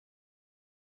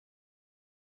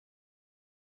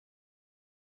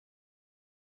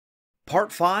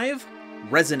Part 5,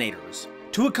 Resonators.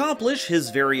 To accomplish his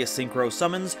various synchro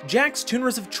summons, Jack's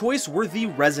tuners of choice were the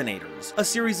Resonators, a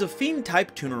series of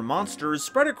fiend-type tuner monsters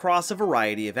spread across a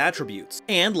variety of attributes,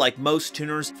 and like most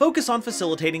tuners, focus on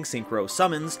facilitating synchro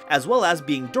summons, as well as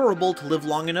being durable to live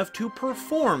long enough to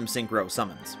perform synchro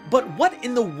summons. But what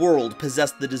in the world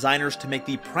possessed the designers to make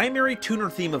the primary tuner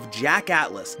theme of Jack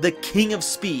Atlas, the King of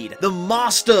Speed, the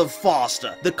Master of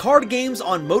Faster, the card games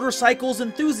on motorcycles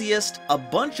enthusiast, a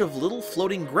bunch of little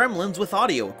floating gremlins with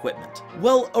audio equipment?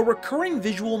 Well, a recurring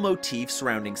visual motif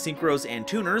surrounding synchros and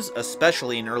tuners,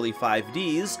 especially in early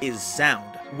 5Ds, is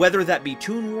sound. Whether that be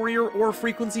Toon Warrior or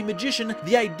Frequency Magician,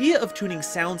 the idea of tuning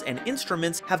sounds and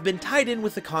instruments have been tied in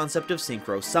with the concept of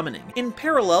synchro summoning, in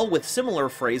parallel with similar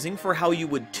phrasing for how you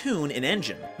would tune an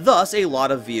engine, thus a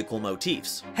lot of vehicle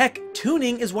motifs. Heck,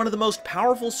 tuning is one of the most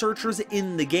powerful searchers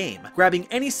in the game, grabbing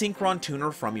any synchron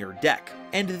tuner from your deck.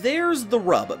 And there's the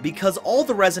rub, because all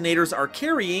the Resonators are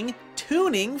carrying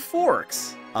tuning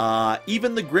forks.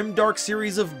 Even the grimdark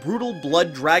series of brutal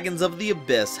blood dragons of the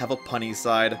abyss have a punny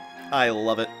side. I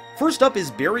love it. First up is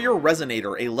Barrier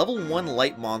Resonator, a level 1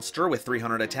 light monster with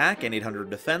 300 attack and 800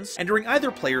 defense, and during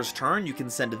either player's turn you can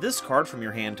send this card from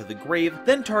your hand to the grave,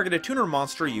 then target a tuner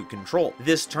monster you control.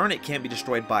 This turn it can't be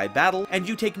destroyed by battle, and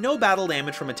you take no battle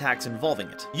damage from attacks involving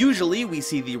it. Usually we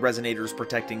see the Resonators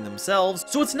protecting themselves,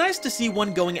 so it's nice to see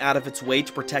one going out of its way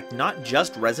to protect not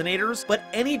just Resonators, but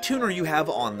any tuner you have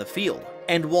on the field.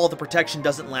 And while the protection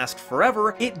doesn't last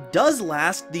forever, it does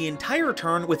last the entire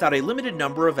turn without a limited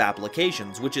number of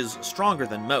applications, which is stronger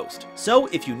than most. So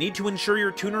if you need to ensure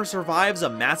your tuner survives a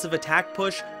massive attack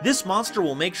push, this monster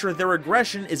will make sure their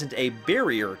aggression isn't a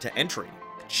barrier to entry.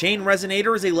 Chain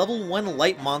Resonator is a level 1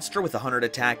 light monster with 100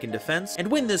 attack and defense, and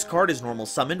when this card is normal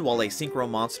summoned while a synchro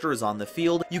monster is on the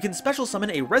field, you can special summon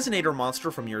a Resonator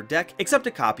monster from your deck, except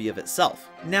a copy of itself.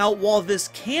 Now, while this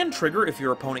can trigger if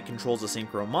your opponent controls a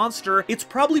synchro monster, it's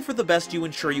probably for the best you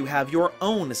ensure you have your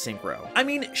own synchro. I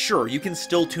mean, sure, you can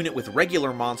still tune it with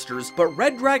regular monsters, but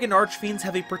Red Dragon Archfiends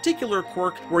have a particular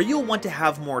quirk where you'll want to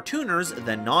have more tuners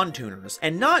than non-tuners,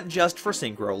 and not just for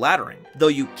synchro laddering, though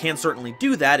you can certainly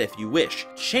do that if you wish,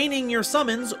 chaining your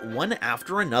summons one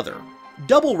after another.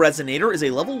 Double Resonator is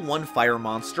a level 1 fire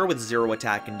monster with 0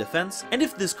 attack and defense, and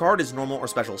if this card is normal or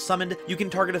special summoned, you can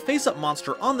target a face-up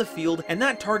monster on the field, and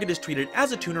that target is treated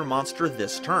as a tuner monster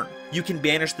this turn. You can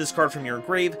banish this card from your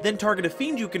grave, then target a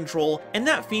fiend you control, and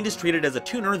that fiend is treated as a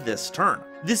tuner this turn.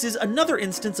 This is another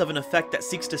instance of an effect that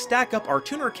seeks to stack up our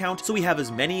tuner count so we have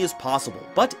as many as possible,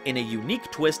 but in a unique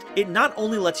twist, it not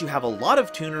only lets you have a lot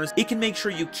of tuners, it can make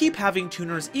sure you keep having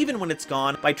tuners even when it's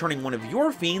gone by turning one of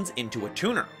your fiends into a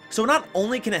tuner. So not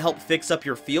only can it help fix up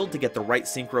your field to get the right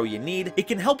synchro you need, it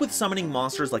can help with summoning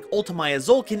monsters like Ultimaya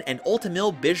Zolkin and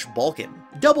Ultimil Bish Balkan.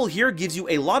 Double here gives you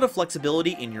a lot of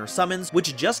flexibility in your summons,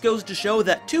 which just goes to show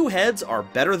that 2 heads are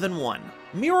better than 1.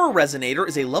 Mirror Resonator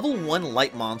is a level 1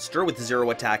 light monster with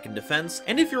 0 attack and defense,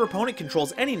 and if your opponent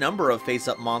controls any number of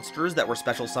face-up monsters that were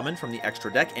special summoned from the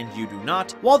extra deck and you do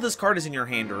not, while this card is in your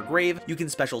hand or grave, you can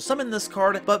special summon this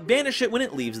card, but banish it when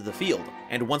it leaves the field.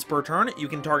 And once per turn, you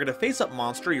can target a face-up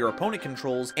monster your opponent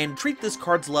controls, and treat this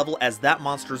card's level as that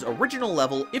monster's original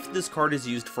level if this card is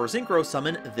used for synchro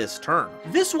summon this turn.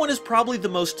 This one is probably the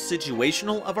most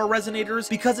situational of our Resonators,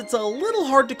 because it's a little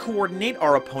hard to coordinate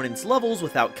our opponent's levels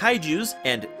without kaijus,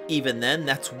 and even then,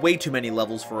 that's way too many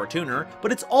levels for a tuner,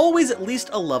 but it's always at least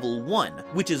a level 1,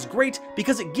 which is great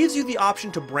because it gives you the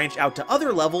option to branch out to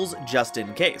other levels just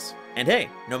in case. And hey,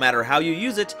 no matter how you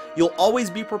use it, you'll always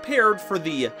be prepared for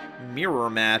the mirror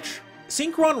match.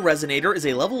 Synchron Resonator is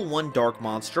a level 1 dark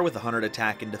monster with 100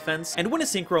 attack and defense, and when a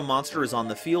synchro monster is on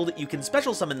the field, you can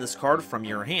special summon this card from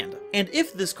your hand. And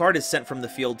if this card is sent from the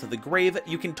field to the grave,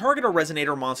 you can target a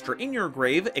Resonator monster in your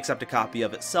grave, except a copy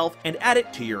of itself, and add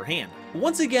it to your hand.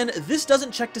 Once again, this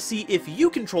doesn't check to see if you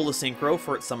control a synchro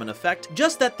for its summon effect,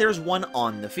 just that there's one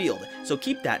on the field, so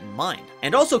keep that in mind.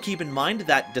 And also keep in mind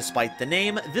that, despite the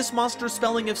name, this monster's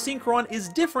spelling of Synchron is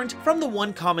different from the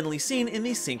one commonly seen in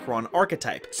the Synchron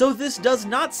archetype, so this does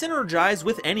not synergize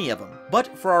with any of them.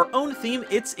 But for our own theme,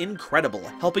 it's incredible,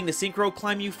 helping the synchro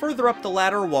climb you further up the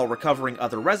ladder while recovering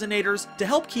other Resonators to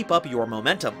help keep up your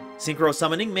momentum. Synchro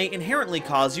summoning may inherently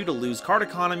cause you to lose card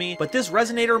economy, but this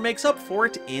Resonator makes up for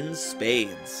it in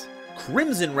spades.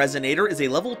 Crimson Resonator is a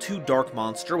level 2 dark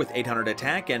monster with 800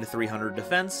 attack and 300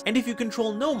 defense, and if you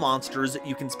control no monsters,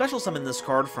 you can special summon this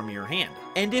card from your hand.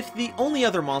 And if the only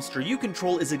other monster you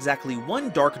control is exactly one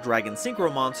Dark Dragon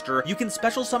Synchro monster, you can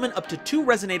special summon up to 2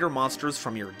 Resonator monsters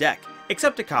from your deck,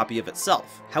 except a copy of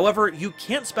itself. However, you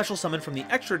can't special summon from the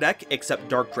extra deck except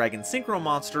Dark Dragon Synchro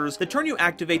monsters the turn you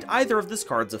activate either of this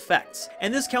card's effects,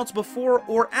 and this counts before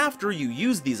or after you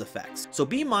use these effects, so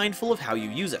be mindful of how you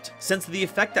use it. Since the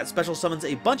effect that special summons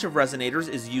a bunch of Resonators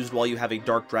is used while you have a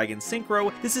Dark Dragon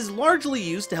Synchro, this is largely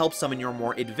used to help summon your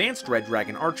more advanced Red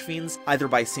Dragon Archfiends, either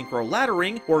by Synchro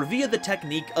laddering or via the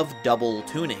technique of double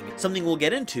tuning, something we'll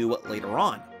get into later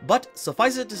on. But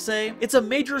suffice it to say, it's a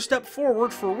major step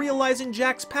forward for realizing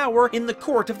Jack's power in the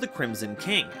court of the Crimson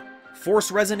King.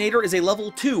 Force Resonator is a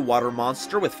level 2 water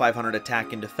monster with 500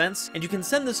 attack and defense, and you can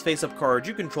send this face-up card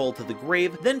you control to the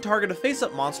grave, then target a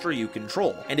face-up monster you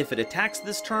control, and if it attacks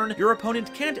this turn, your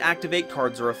opponent can't activate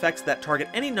cards or effects that target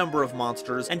any number of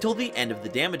monsters until the end of the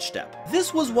damage step.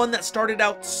 This was one that started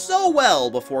out so well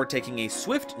before taking a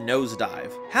swift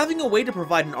nosedive. Having a way to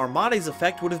provide an Armades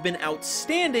effect would have been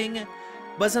outstanding,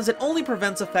 but since it only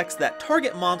prevents effects that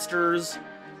target monsters,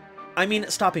 I mean,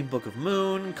 stopping Book of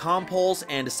Moon, Compulse,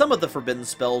 and some of the forbidden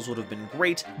spells would have been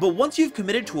great, but once you've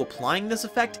committed to applying this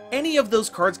effect, any of those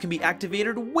cards can be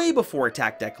activated way before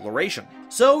attack declaration.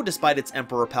 So, despite its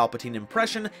Emperor Palpatine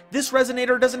impression, this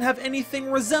Resonator doesn't have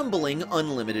anything resembling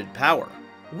unlimited power.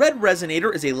 Red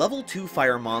Resonator is a level 2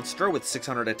 fire monster with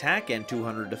 600 attack and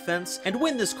 200 defense, and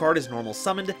when this card is normal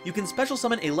summoned, you can special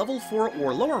summon a level 4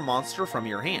 or lower monster from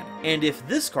your hand. And if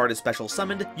this card is special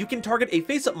summoned, you can target a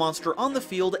face-up monster on the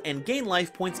field and gain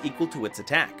life points equal to its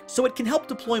attack. So it can help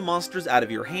deploy monsters out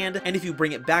of your hand, and if you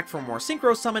bring it back for more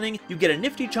synchro summoning, you get a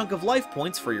nifty chunk of life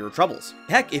points for your troubles.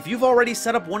 Heck, if you've already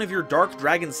set up one of your Dark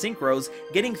Dragon synchros,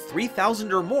 getting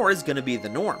 3,000 or more is gonna be the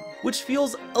norm, which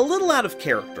feels a little out of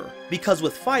character, because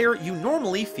with fire, you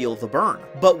normally feel the burn,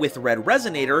 but with Red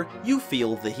Resonator, you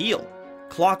feel the heal.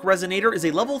 Clock Resonator is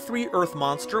a level 3 earth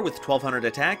monster with 1200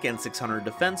 attack and 600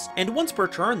 defense, and once per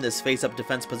turn this face-up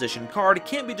defense position card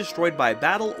can't be destroyed by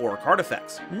battle or card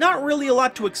effects. Not really a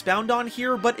lot to expound on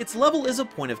here, but its level is a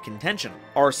point of contention.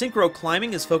 Our synchro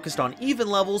climbing is focused on even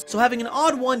levels, so having an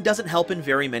odd one doesn't help in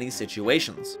very many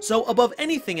situations. So above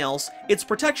anything else, its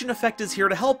protection effect is here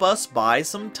to help us buy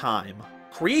some time.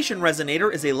 Creation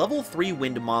Resonator is a level 3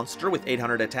 wind monster with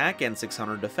 800 attack and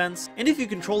 600 defense, and if you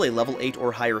control a level 8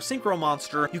 or higher synchro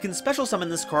monster, you can special summon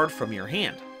this card from your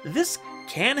hand. This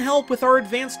can help with our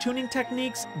advanced tuning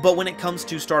techniques, but when it comes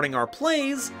to starting our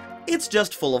plays, it's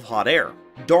just full of hot air.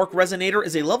 Dark Resonator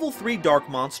is a level 3 dark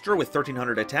monster with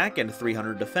 1300 attack and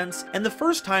 300 defense, and the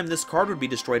first time this card would be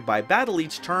destroyed by battle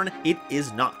each turn, it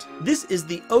is not. This is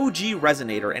the OG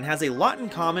Resonator and has a lot in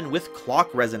common with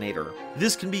Clock Resonator.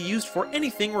 This can be used for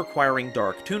anything requiring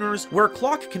dark tuners, where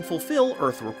Clock can fulfill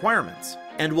Earth requirements.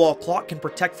 And while Clock can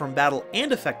protect from battle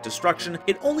and effect destruction,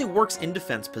 it only works in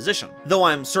defense position, though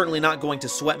I'm certainly not going to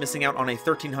sweat missing out on a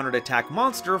 1300 attack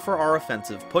monster for our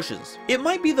offensive pushes. It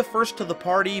might be the first to the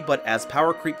party, but as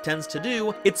power creep tends to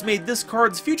do, it's made this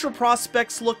card's future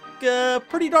prospects look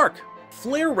pretty dark.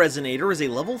 Flare Resonator is a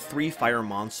level 3 fire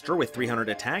monster with 300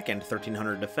 attack and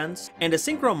 1300 defense, and a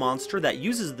synchro monster that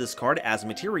uses this card as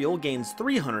material gains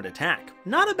 300 attack.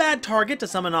 Not a bad target to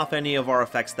summon off any of our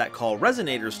effects that call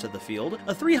Resonators to the field.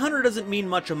 A 300 doesn't mean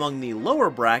much among the lower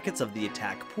brackets of the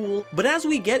attack pool, but as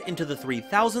we get into the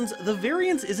 3000s, the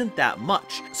variance isn't that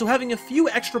much, so having a few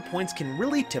extra points can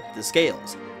really tip the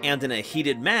scales, and in a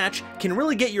heated match, can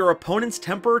really get your opponent's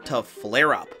temper to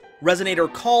flare up.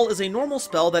 Resonator Call is a normal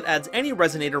spell that adds any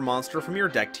Resonator monster from your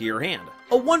deck to your hand.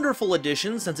 A wonderful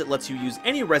addition since it lets you use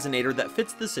any Resonator that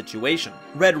fits the situation.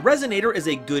 Red Resonator is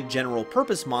a good general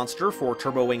purpose monster for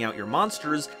turboing out your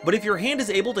monsters, but if your hand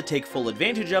is able to take full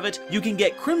advantage of it, you can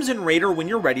get Crimson Raider when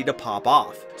you're ready to pop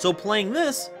off. So playing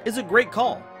this is a great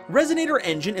call. Resonator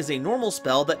Engine is a normal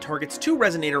spell that targets 2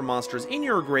 Resonator monsters in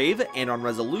your grave, and on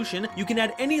resolution, you can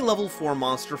add any level 4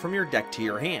 monster from your deck to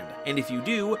your hand, and if you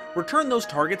do, return those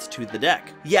targets to the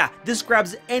deck. Yeah, this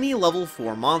grabs any level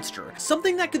 4 monster,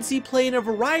 something that could see play in a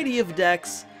variety of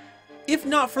decks, if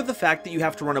not for the fact that you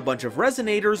have to run a bunch of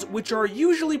Resonators, which are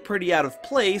usually pretty out of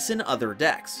place in other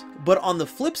decks. But on the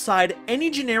flip side, any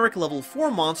generic level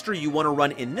 4 monster you want to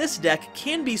run in this deck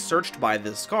can be searched by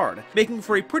this card, making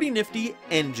for a pretty nifty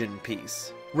engine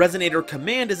piece. Resonator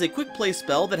Command is a quick play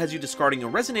spell that has you discarding a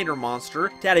Resonator monster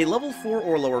to add a level 4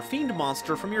 or lower Fiend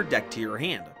monster from your deck to your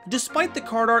hand. Despite the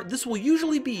card art, this will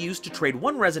usually be used to trade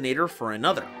one Resonator for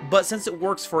another, but since it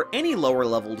works for any lower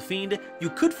leveled Fiend, you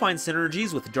could find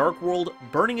synergies with Dark World,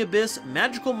 Burning Abyss,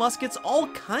 Magical Muskets, all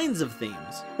kinds of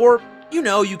themes. Or, you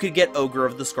know, you could get Ogre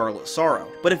of the Scarlet Sorrow,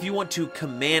 but if you want to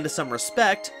command some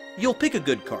respect, you'll pick a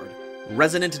good card.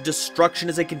 Resonant Destruction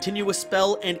is a continuous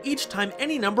spell, and each time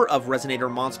any number of Resonator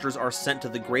monsters are sent to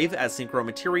the grave as synchro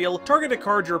material, target a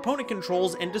card your opponent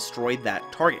controls and destroy that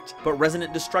target. But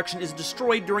Resonant Destruction is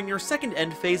destroyed during your second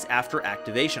end phase after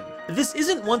activation. This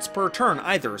isn't once per turn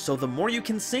either, so the more you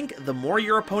can sink, the more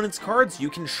your opponent's cards you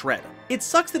can shred. It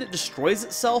sucks that it destroys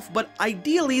itself, but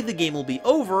ideally the game will be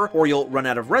over, or you'll run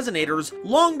out of Resonators,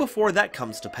 long before that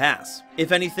comes to pass.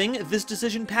 If anything, this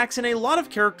decision packs in a lot of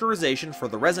characterization for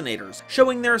the Resonators,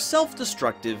 showing their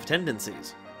self-destructive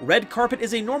tendencies. Red Carpet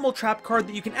is a normal trap card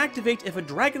that you can activate if a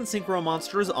Dragon Synchro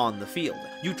monster is on the field.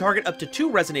 You target up to 2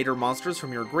 Resonator monsters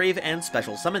from your grave and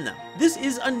special summon them. This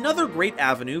is another great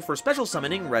avenue for special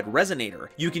summoning Red Resonator.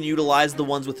 You can utilize the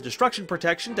ones with destruction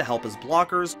protection to help as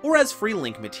blockers, or as free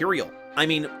link material. I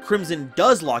mean, Crimson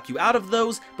does lock you out of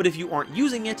those, but if you aren't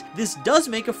using it, this does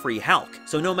make a free Hulk.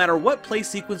 So no matter what play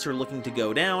sequence you're looking to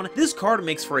go down, this card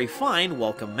makes for a fine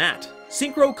welcome mat.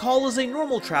 Synchro Call is a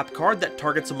normal trap card that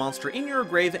targets a monster in your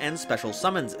grave and special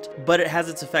summons it, but it has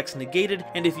its effects negated,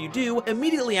 and if you do,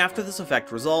 immediately after this effect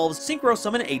resolves, synchro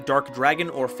summon a Dark Dragon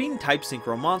or Fiend type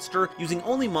synchro monster using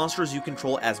only monsters you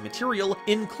control as material,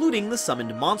 including the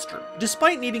summoned monster.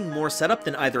 Despite needing more setup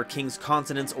than either King's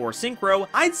Consonance or Synchro,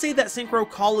 I'd say that Synchro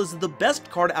Call is the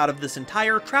best card out of this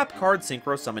entire trap card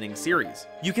synchro summoning series.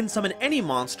 You can summon any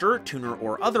monster, tuner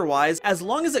or otherwise, as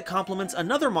long as it complements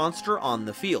another monster on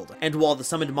the field, and while the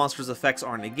summoned monster's effects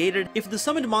are negated, if the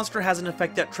summoned monster has an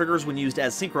effect that triggers when used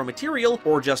as synchro material,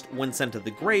 or just when sent to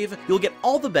the grave, you'll get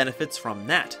all the benefits from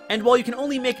that. And while you can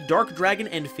only make Dark Dragon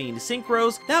and Fiend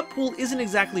synchros, that pool isn't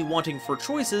exactly wanting for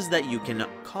choices that you can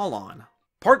call on.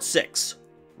 Part 6.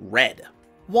 Red.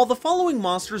 While the following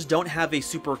monsters don't have a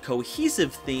super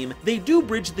cohesive theme, they do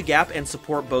bridge the gap and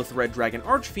support both Red Dragon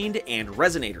Archfiend and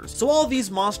Resonators, so all these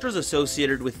monsters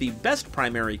associated with the best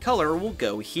primary color will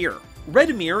go here.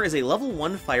 Red Mirror is a level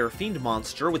 1 Fire Fiend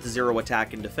monster with 0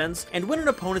 attack and defense, and when an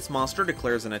opponent's monster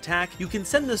declares an attack, you can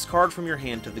send this card from your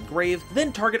hand to the grave,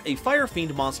 then target a Fire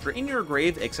Fiend monster in your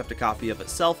grave except a copy of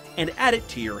itself, and add it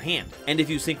to your hand. And if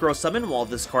you synchro summon while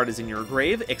this card is in your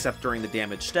grave, except during the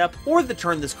damage step, or the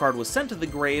turn this card was sent to the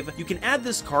grave, you can add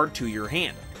this card to your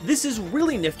hand. This is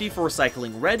really nifty for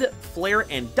recycling Red, Flare,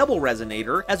 and Double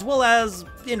Resonator, as well as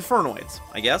Infernoids,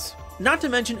 I guess. Not to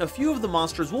mention a few of the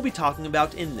monsters we'll be talking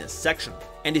about in this section.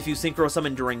 And if you synchro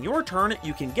summon during your turn,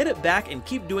 you can get it back and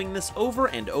keep doing this over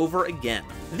and over again.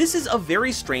 This is a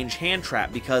very strange hand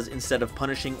trap because instead of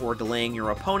punishing or delaying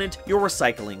your opponent, you're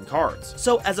recycling cards.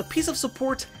 So as a piece of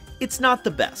support, it's not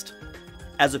the best.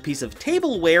 As a piece of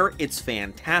tableware, it's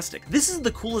fantastic. This is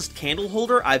the coolest candle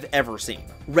holder I've ever seen.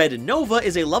 Red Nova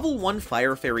is a level 1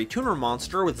 Fire Fairy Tuner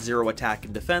monster with 0 attack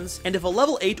and defense, and if a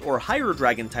level 8 or higher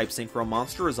Dragon type synchro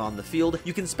monster is on the field,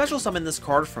 you can special summon this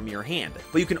card from your hand,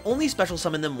 but you can only special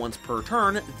summon them once per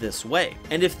turn this way.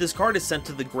 And if this card is sent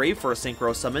to the grave for a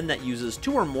synchro summon that uses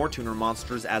 2 or more tuner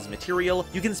monsters as material,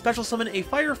 you can special summon a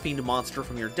Fire Fiend monster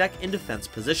from your deck in defense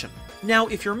position. Now,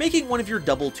 if you're making one of your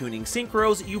double tuning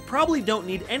synchros, you probably don't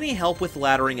need any help with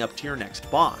laddering up to your next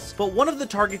boss, but one of the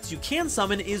targets you can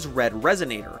summon is Red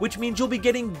Resonator, which means you'll be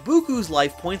getting buku's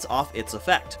life points off its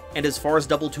effect. And as far as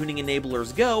double tuning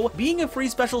enablers go, being a free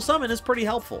special summon is pretty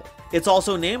helpful. It's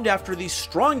also named after the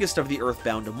strongest of the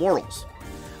Earthbound immortals.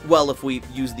 Well, if we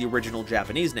use the original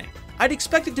Japanese name. I'd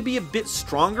expect it to be a bit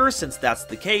stronger since that's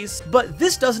the case, but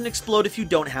this doesn't explode if you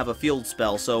don't have a field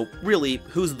spell, so really,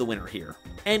 who's the winner here?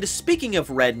 And speaking of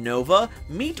Red Nova,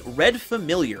 meet Red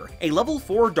Familiar, a level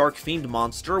 4 Dark Fiend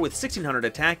monster with 1600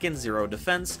 attack and 0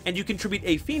 defense, and you contribute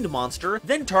a Fiend monster,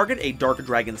 then target a Dark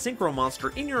Dragon Synchro monster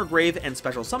in your grave and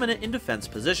special summon it in defense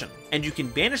position. And you can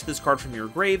banish this card from your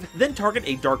grave, then target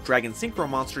a Dark Dragon Synchro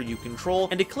monster you control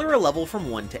and declare a level from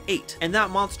 1 to 8, and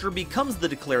that monster becomes the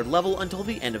declared level until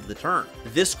the end of the turn.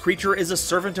 This creature is a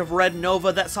servant of Red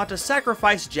Nova that sought to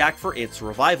sacrifice Jack for its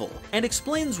revival, and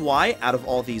explains why, out of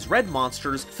all these red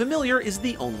monsters, Familiar is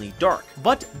the only dark.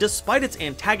 But despite its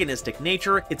antagonistic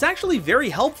nature, it's actually very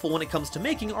helpful when it comes to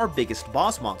making our biggest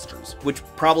boss monsters, which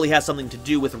probably has something to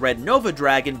do with Red Nova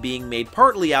Dragon being made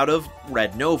partly out of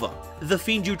Red Nova. The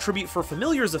fiend you tribute for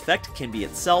Familiar's effect can be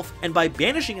itself, and by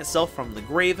banishing itself from the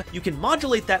grave, you can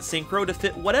modulate that synchro to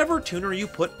fit whatever tuner you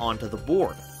put onto the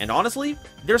board. And honestly,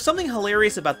 there's something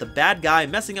hilarious about the bad guy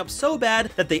messing up so bad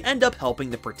that they end up helping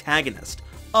the protagonist.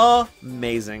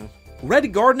 Amazing.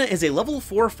 Red Gardener is a level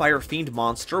 4 Fire Fiend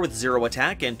monster with 0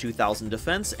 attack and 2000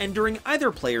 defense, and during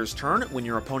either player's turn, when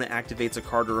your opponent activates a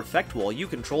card or effect while you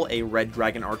control a Red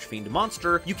Dragon Archfiend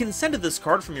monster, you can send this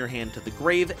card from your hand to the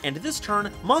grave, and this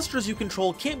turn, monsters you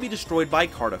control can't be destroyed by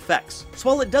card effects. So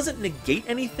while it doesn't negate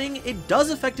anything, it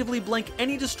does effectively blank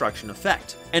any destruction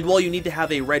effect. And while you need to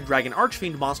have a Red Dragon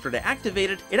Archfiend monster to activate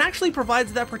it, it actually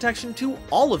provides that protection to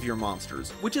all of your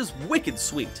monsters, which is wicked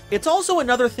sweet. It's also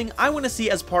another thing I want to see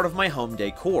as part of my home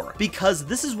decor, because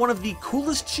this is one of the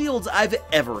coolest shields I've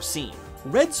ever seen.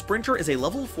 Red Sprinter is a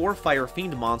level 4 Fire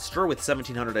Fiend monster with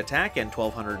 1700 attack and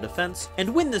 1200 defense,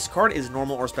 and when this card is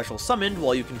normal or special summoned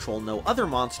while you control no other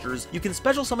monsters, you can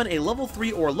special summon a level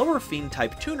 3 or lower Fiend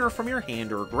type tuner from your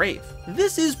hand or grave.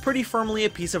 This is pretty firmly a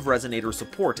piece of Resonator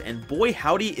support, and boy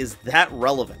howdy is that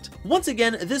relevant. Once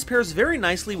again, this pairs very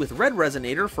nicely with Red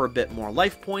Resonator for a bit more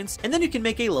life points, and then you can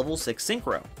make a level 6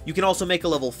 synchro. You can also make a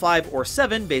level 5 or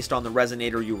 7 based on the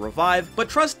Resonator you revive, but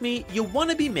trust me, you want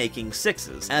to be making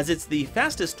 6s, as it's the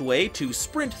fastest way to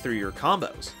sprint through your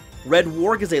combos. Red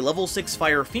Warg is a level 6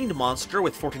 Fire Fiend monster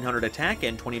with 1400 attack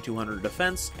and 2200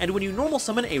 defense, and when you normal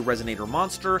summon a Resonator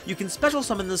monster, you can special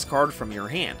summon this card from your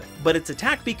hand, but its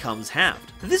attack becomes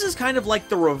halved. This is kind of like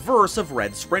the reverse of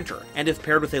Red Sprinter, and if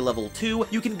paired with a level 2,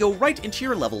 you can go right into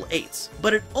your level 8s,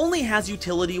 but it only has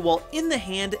utility while in the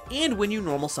hand and when you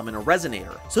normal summon a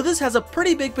Resonator. So this has a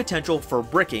pretty big potential for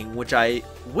bricking, which I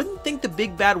wouldn't think the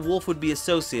big bad wolf would be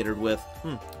associated with.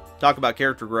 Talk about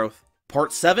character growth.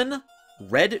 Part 7,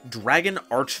 Red Dragon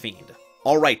Archfiend.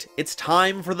 Alright, it's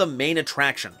time for the main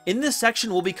attraction. In this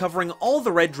section, we'll be covering all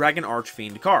the Red Dragon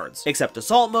Archfiend cards, except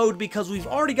Assault Mode because we've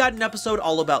already got an episode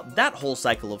all about that whole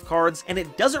cycle of cards, and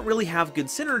it doesn't really have good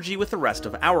synergy with the rest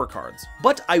of our cards.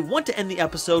 But I want to end the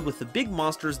episode with the big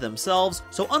monsters themselves,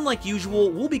 so unlike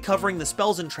usual, we'll be covering the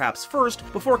spells and traps first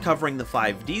before covering the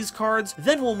 5Ds cards,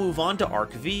 then we'll move on to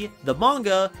Arc V, the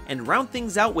manga, and round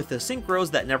things out with the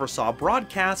synchros that never saw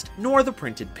broadcast nor the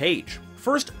printed page.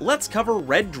 First, let's cover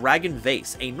Red Dragon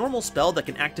Vase, a normal spell that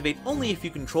can activate only if you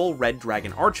control Red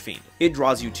Dragon Archfiend. It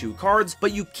draws you 2 cards,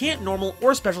 but you can't normal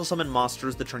or special summon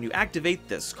monsters the turn you activate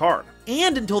this card,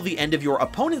 and until the end of your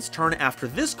opponent's turn after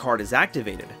this card is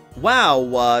activated.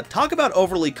 Wow, talk about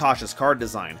overly cautious card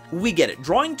design. We get it,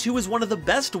 drawing 2 is one of the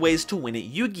best ways to win at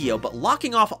Yu-Gi-Oh, but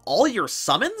locking off all your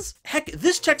summons? Heck,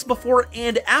 this checks before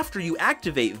and after you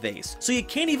activate Vase, so you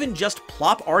can't even just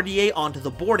plop RDA onto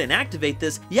the board and activate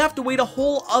this, you have to wait a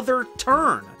whole other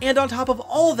turn. And on top of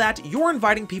all that, you're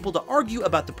inviting people to argue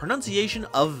about the pronunciation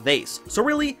of Vase. So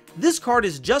really, this card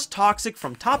is just toxic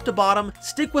from top to bottom.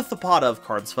 Stick with the pot of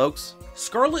cards, folks.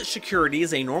 Scarlet Security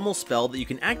is a normal spell that you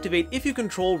can activate if you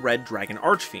control Red Dragon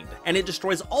Archfiend, and it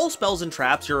destroys all spells and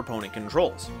traps your opponent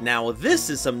controls. Now this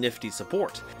is some nifty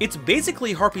support. It's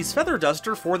basically Harpy's Feather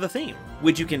Duster for the theme,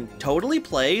 which you can totally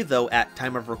play, though at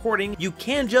time of recording, you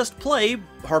can just play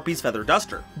Harpy's Feather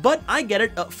Duster. But I get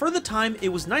it, for the time, it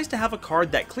was nice to have a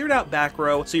card that cleared out back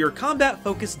row so your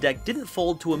combat-focused deck didn't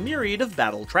fold to a myriad of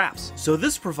battle traps. So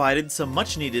this provided some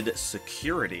much-needed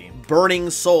security. Burning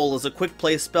Soul is a quick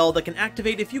play spell that can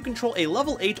activate if you control a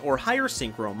level 8 or higher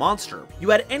synchro monster.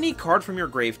 You add any card from your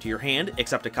grave to your hand,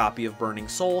 except a copy of Burning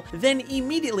Soul, then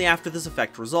immediately after this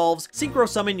effect resolves, synchro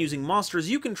summon using monsters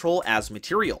you control as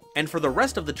material. And for the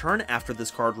rest of the turn after this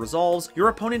card resolves, your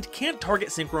opponent can't target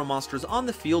synchro monsters on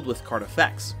the field with card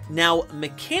effects. Now,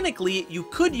 mechanically, you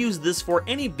could use this for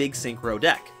any big synchro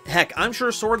deck. Heck, I'm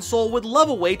sure Sword Soul would love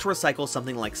a way to recycle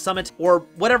something like Summit, or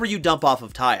whatever you dump off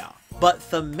of Taya. But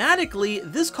thematically,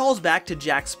 this calls back to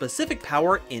Jack's specific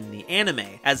power in the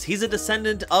anime, as he's a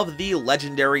descendant of the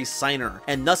legendary Signer,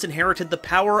 and thus inherited the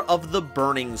power of the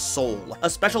Burning Soul, a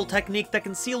special technique that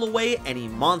can seal away any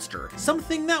monster,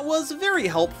 something that was very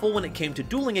helpful when it came to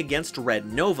dueling against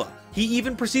Red Nova. He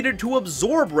even proceeded to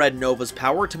absorb Red Nova's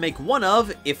power to make one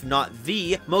of, if not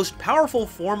the, most powerful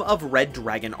form of Red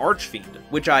Dragon Archfiend,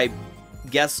 which I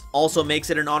guess also makes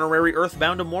it an honorary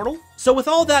Earthbound Immortal? So with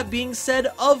all that being said,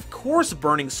 of course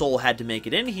Burning Soul had to make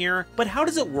it in here, but how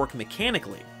does it work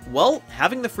mechanically? Well,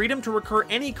 having the freedom to recur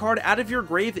any card out of your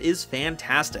grave is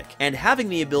fantastic, and having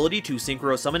the ability to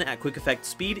synchro summon at quick effect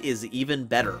speed is even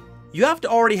better. You have to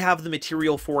already have the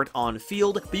material for it on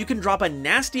field, but you can drop a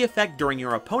nasty effect during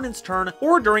your opponent's turn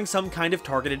or during some kind of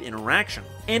targeted interaction.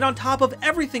 And on top of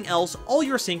everything else, all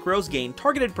your synchros gain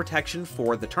targeted protection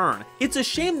for the turn. It's a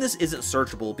shame this isn't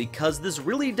searchable because this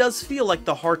really does feel like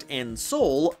the heart and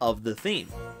soul of the theme.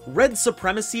 Red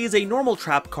Supremacy is a normal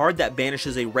trap card that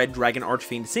banishes a Red Dragon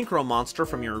Archfiend Synchro monster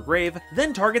from your grave,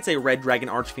 then targets a Red Dragon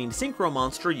Archfiend Synchro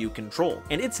monster you control,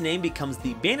 and its name becomes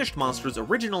the banished monster's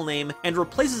original name and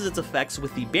replaces its effects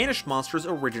with the banished monster's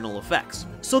original effects.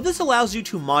 So this allows you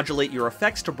to modulate your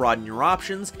effects to broaden your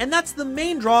options, and that's the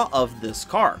main draw of this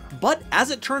card. But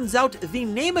as it turns out, the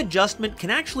name adjustment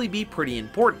can actually be pretty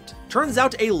important. Turns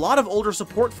out a lot of older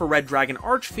support for Red Dragon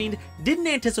Archfiend didn't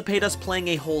anticipate us playing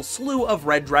a whole slew of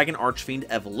Red Dragon Archfiend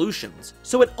evolutions,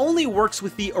 so it only works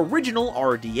with the original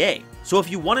RDA. So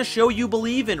if you want to show you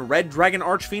believe in Red Dragon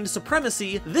Archfiend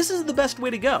supremacy, this is the best way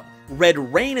to go. Red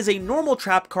Rain is a normal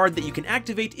trap card that you can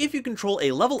activate if you control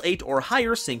a level 8 or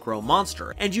higher synchro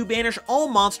monster, and you banish all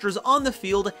monsters on the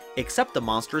field except the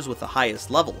monsters with the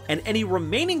highest level, and any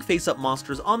remaining face-up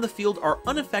monsters on the field are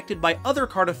unaffected by other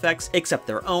card effects except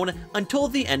their own until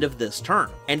the end of this turn.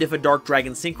 And if a Dark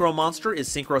Dragon Synchro monster is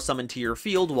synchro summoned to your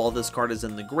field while this card is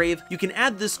in the grave, you can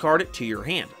add this card to your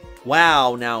hand.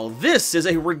 Wow, now this is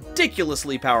a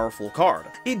ridiculously powerful card.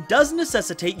 It does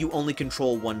necessitate you only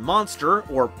control one monster,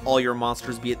 or all your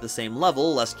monsters be at the same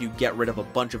level lest you get rid of a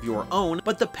bunch of your own,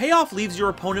 but the payoff leaves your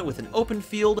opponent with an open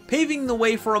field, paving the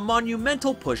way for a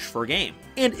monumental push for game.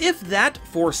 And if that,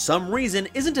 for some reason,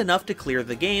 isn't enough to clear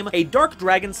the game, a Dark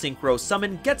Dragon Synchro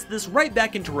summon gets this right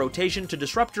back into rotation to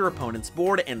disrupt your opponent's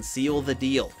board and seal the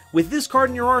deal. With this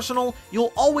card in your arsenal,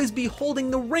 you'll always be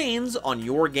holding the reins on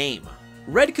your game.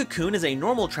 Red Cocoon is a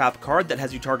normal trap card that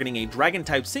has you targeting a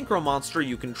Dragon-type Synchro monster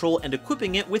you control and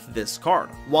equipping it with this card.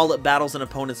 While it battles an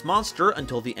opponent's monster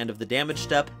until the end of the damage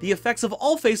step, the effects of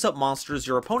all face-up monsters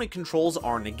your opponent controls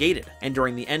are negated, and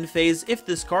during the end phase, if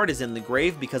this card is in the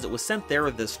grave because it was sent there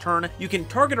this turn, you can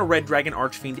target a Red Dragon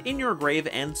Archfiend in your grave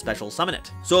and special summon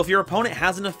it. So if your opponent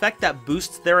has an effect that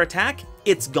boosts their attack,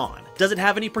 it's gone. Does it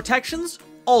have any protections?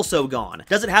 Also gone.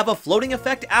 Does it have a floating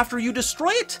effect after you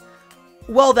destroy it?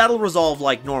 Well, that'll resolve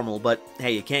like normal, but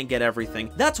hey, you can't get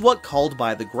everything. That's what Called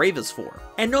by the Grave is for.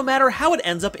 And no matter how it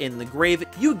ends up in the grave,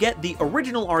 you get the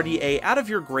original RDA out of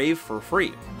your grave for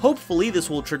free. Hopefully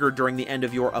this will trigger during the end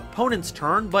of your opponent's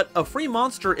turn, but a free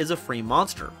monster is a free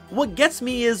monster. What gets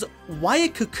me is, why a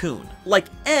cocoon? Like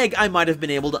egg, I might have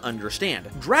been able to understand.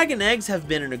 Dragon eggs have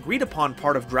been an agreed upon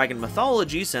part of dragon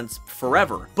mythology since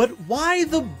forever, but why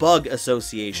the bug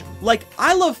association? Like,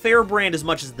 I love Fairbrand as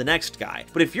much as the next guy,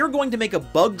 but if you're going to make a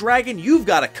bug dragon, you've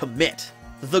got to commit.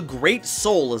 The Great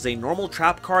Soul is a normal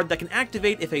trap card that can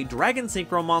activate if a Dragon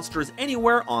Synchro monster is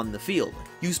anywhere on the field.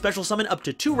 You special summon up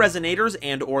to 2 Resonators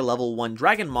and or level 1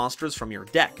 dragon monsters from your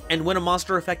deck, and when a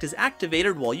monster effect is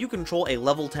activated while you control a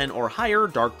level 10 or higher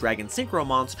Dark Dragon Synchro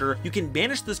monster, you can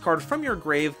banish this card from your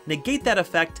grave, negate that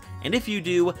effect, and if you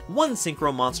do, one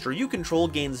Synchro monster you control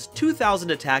gains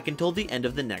 2000 attack until the end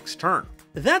of the next turn.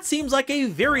 That seems like a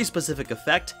very specific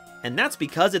effect, and that's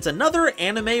because it's another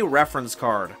anime reference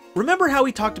card. Remember how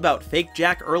we talked about Fake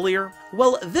Jack earlier?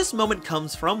 Well, this moment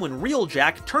comes from when Real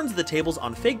Jack turns the tables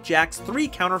on Fake Jack's 3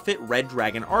 counterfeit Red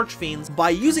Dragon Archfiends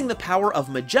by using the power of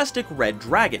Majestic Red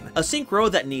Dragon, a synchro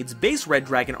that needs base Red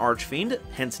Dragon Archfiend,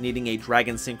 hence needing a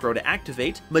Dragon synchro to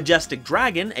activate, Majestic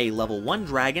Dragon, a level 1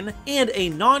 dragon, and a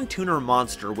non-tuner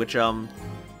monster, which,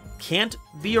 can't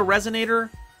be a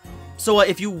Resonator? So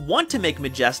if you want to make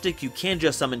Majestic, you can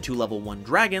just summon 2 level 1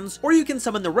 dragons, or you can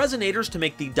summon the Resonators to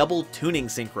make the double tuning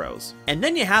synchros. And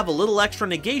then you have a little extra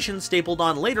negation stapled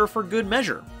on later for good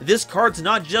measure. This card's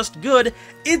not just good,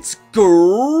 it's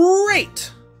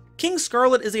great! King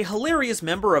Scarlet is a hilarious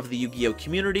member of the Yugioh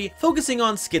community, focusing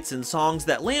on skits and songs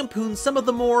that lampoon some of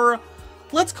the more,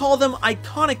 let's call them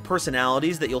iconic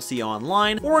personalities that you'll see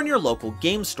online or in your local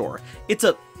game store. It's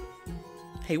a...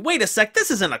 Hey, wait a sec,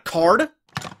 this isn't a card!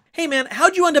 Hey man,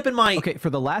 how'd you end up in my... Okay, for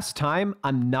the last time,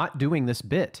 I'm not doing this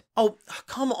bit. Oh,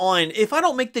 come on. If I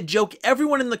don't make the joke,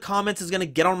 everyone in the comments is gonna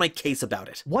get on my case about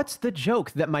it. What's the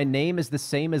joke? That my name is the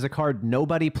same as a card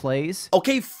nobody plays?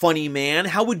 Okay, funny man,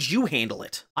 how would you handle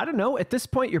it? I don't know. At this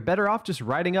point, you're better off just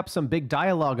writing up some big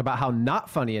dialogue about how not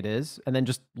funny it is, and then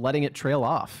just letting it trail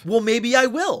off. Well, maybe I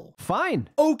will. Fine.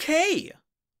 Okay.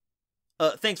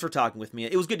 Thanks for talking with me.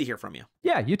 It was good to hear from you.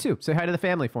 Yeah, you too. Say hi to the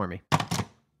family for me.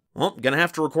 Well, gonna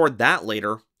have to record that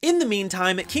later. In the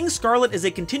meantime, King Scarlet is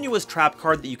a continuous trap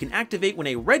card that you can activate when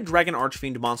a Red Dragon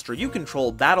Archfiend monster you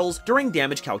control battles during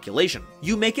damage calculation.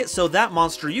 You make it so that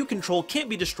monster you control can't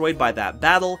be destroyed by that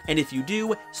battle, and if you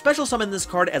do, special summon this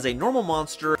card as a normal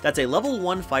monster that's a level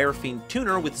 1 Fire Fiend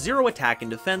tuner with 0 attack and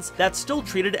defense that's still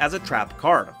treated as a trap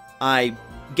card. I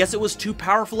guess it was too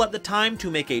powerful at the time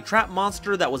to make a trap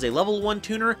monster that was a level 1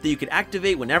 tuner that you could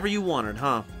activate whenever you wanted,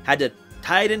 huh? Had to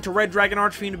tie it into Red Dragon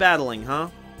Archfiend battling, huh?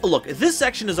 Look, this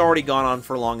section has already gone on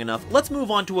for long enough. Let's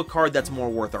move on to a card that's more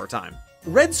worth our time.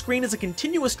 Red Screen is a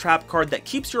continuous trap card that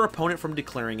keeps your opponent from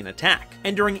declaring an attack,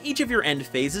 and during each of your end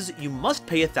phases, you must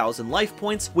pay 1,000 life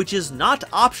points, which is not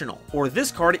optional, or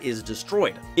this card is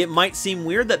destroyed. It might seem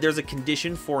weird that there's a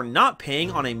condition for not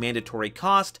paying on a mandatory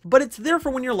cost, but it's there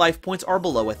for when your life points are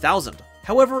below 1,000.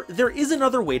 However, there is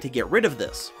another way to get rid of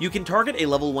this. You can target a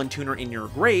level 1 tuner in your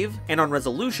grave, and on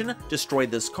resolution, destroy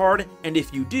this card, and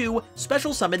if you do,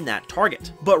 special summon that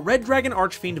target. But Red Dragon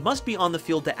Archfiend must be on the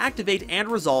field to activate and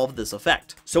resolve this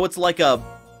effect. So it's like a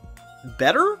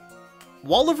better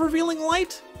Wall of Revealing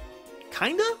Light?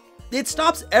 Kinda? It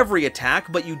stops every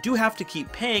attack, but you do have to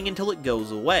keep paying until it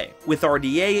goes away. With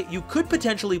RDA, you could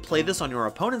potentially play this on your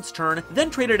opponent's turn, then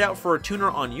trade it out for a tuner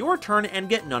on your turn and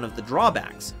get none of the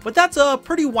drawbacks. But that's a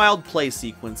pretty wild play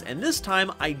sequence, and this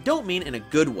time I don't mean in a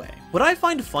good way. What I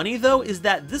find funny though is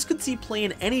that this could see play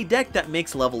in any deck that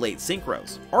makes level 8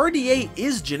 synchros. RDA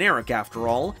is generic after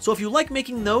all, so if you like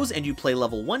making those and you play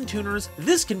level 1 tuners,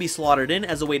 this can be slotted in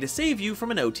as a way to save you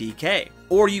from an OTK.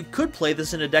 Or you could play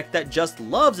this in a deck that just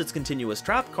loves its continuous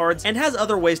trap cards and has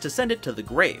other ways to send it to the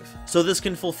grave, so this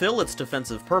can fulfill its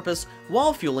defensive purpose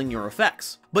while fueling your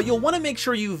effects. But you'll want to make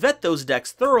sure you vet those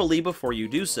decks thoroughly before you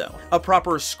do so. A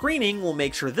proper screening will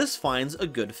make sure this finds a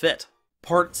good fit.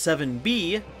 Part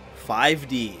 7b,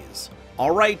 5Ds.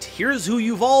 Alright, here's who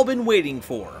you've all been waiting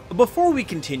for. Before we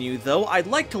continue though, I'd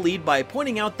like to lead by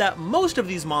pointing out that most of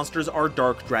these monsters are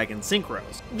Dark Dragon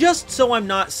synchros, just so I'm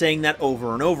not saying that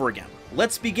over and over again.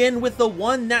 Let's begin with the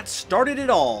one that started it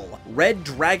all, Red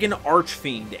Dragon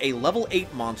Archfiend, a level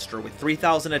 8 monster with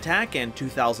 3,000 attack and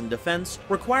 2,000 defense,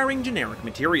 requiring generic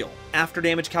material. After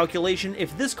damage calculation,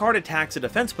 if this card attacks a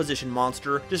defense position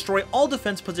monster, destroy all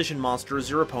defense position monsters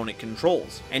your opponent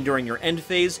controls, and during your end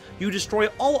phase, you destroy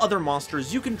all other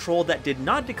monsters you control that did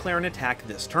not declare an attack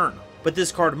this turn. But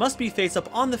this card must be face up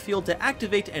on the field to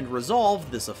activate and resolve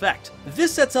this effect.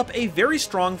 This sets up a very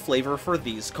strong flavor for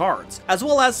these cards, as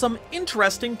well as some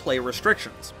interesting play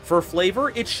restrictions. For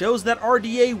flavor, it shows that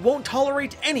RDA won't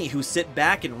tolerate any who sit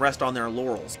back and rest on their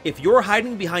laurels. If you're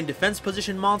hiding behind defense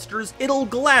position monsters, it'll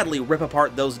gladly rip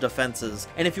apart those defenses,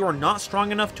 and if you're not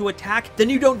strong enough to attack, then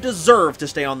you don't deserve to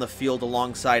stay on the field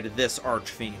alongside this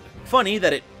Archfiend. Funny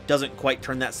that it doesn't quite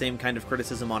turn that same kind of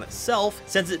criticism on itself,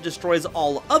 since it destroys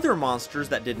all other monsters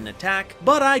that didn't attack,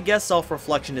 but I guess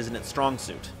self-reflection isn't its strong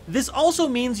suit. This also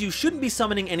means you shouldn't be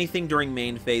summoning anything during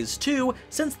main phase 2,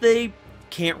 since they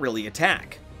can't really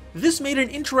attack. This made an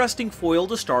interesting foil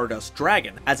to Stardust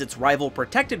Dragon, as its rival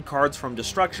protected cards from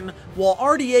destruction, while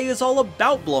RDA is all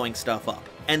about blowing stuff up.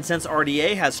 And since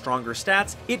RDA has stronger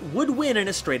stats, it would win in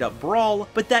a straight up brawl,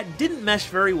 but that didn't mesh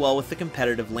very well with the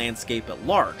competitive landscape at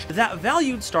large, that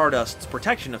valued Stardust's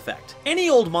protection effect. Any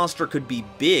old monster could be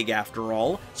big after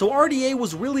all, so RDA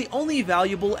was really only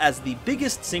valuable as the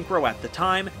biggest synchro at the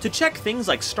time to check things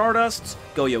like Stardusts,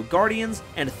 Goyo Guardians,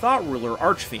 and Thought Ruler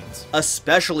Archfiends.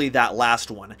 Especially that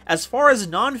last one. As far as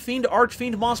non-fiend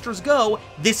Archfiend monsters go,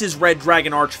 this is Red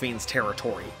Dragon Archfiend's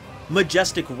territory.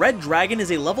 Majestic Red Dragon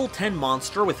is a level 10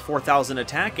 monster with 4,000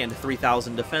 attack and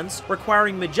 3,000 defense,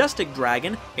 requiring Majestic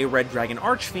Dragon, a Red Dragon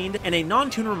Archfiend, and a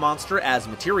non-tuner monster as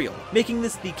material, making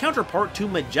this the counterpart to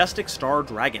Majestic Star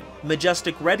Dragon.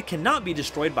 Majestic Red cannot be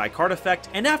destroyed by card effect,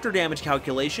 and after damage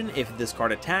calculation, if this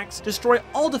card attacks, destroy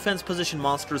all defense position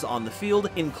monsters on the field,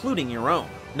 including your own.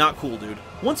 Not cool, dude.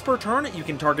 Once per turn, you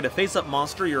can target a face-up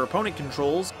monster your opponent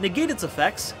controls, negate its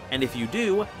effects, and if you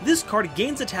do, this card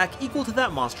gains attack equal to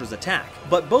that monster's attack.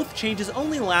 But both changes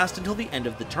only last until the end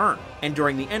of the turn, and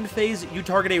during the end phase, you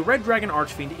target a Red Dragon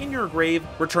Archfiend in your grave,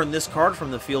 return this card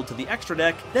from the field to the extra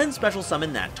deck, then special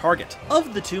summon that target.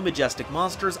 Of the two Majestic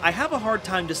monsters, I have a hard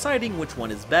time deciding which one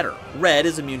is better. Red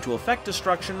is immune to effect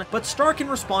destruction, but Star can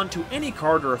respond to any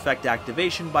card or effect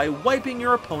activation by wiping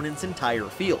your opponent's entire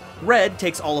field. Red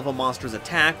takes all of a monster's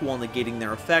attack while negating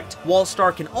their effect, while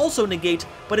Star can also negate,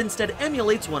 but instead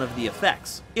emulates one of the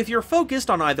effects. If you're focused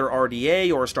on either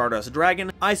RDA or Stardust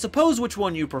Dragon, I suppose which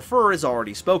one you prefer is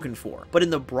already spoken for, but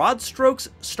in the broad strokes,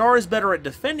 Star is better at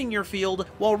defending your field,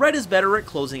 while Red is better at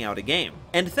closing out a game.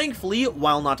 And thankfully,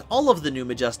 while not all of the new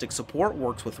Majestic support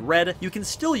works with Red, you can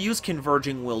still use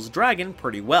Converging Will's Dragon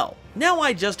pretty well. Now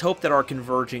I just hope that our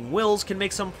Converging Wills can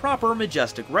make some proper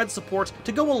Majestic Red support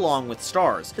to go along with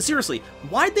Stars. Seriously,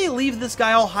 why'd they leave this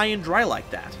guy all high and dry like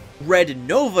that? Red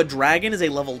Nova Dragon is a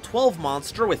level 12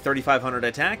 monster with 3,500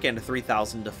 attack and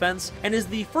 3,000 defense, and is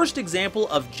the first example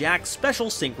of Jack's special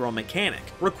synchro mechanic,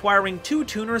 requiring 2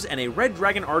 tuners and a Red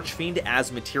Dragon Archfiend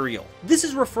as material. This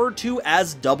is referred to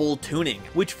as double tuning,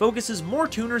 which focuses more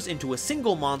tuners into a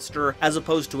single monster as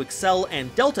opposed to Excel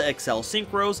and Delta Excel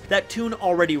synchros that tune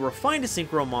already refined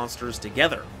synchro monsters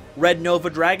together. Red Nova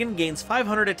Dragon gains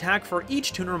 500 attack for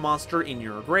each tuner monster in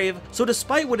your grave, so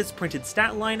despite what its printed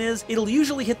stat line is, it'll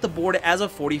usually hit the board as a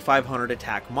 4500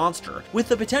 attack monster, with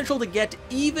the potential to get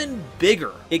even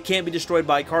bigger. It can't be destroyed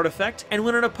by card effect, and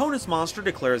when an opponent's monster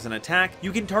declares an attack,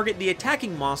 you can target the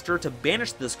attacking monster to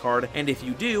banish this card, and if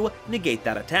you do, negate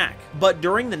that attack. But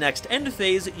during the next end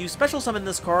phase, you special summon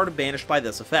this card banished by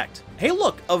this effect. Hey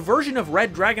look, a version of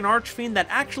Red Dragon Archfiend that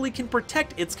actually can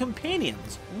protect its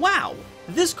companions. Wow!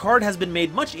 This card has been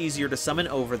made much easier to summon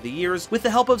over the years with the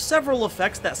help of several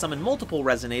effects that summon multiple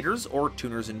Resonators, or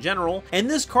tuners in general, and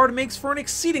this card makes for an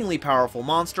exceedingly powerful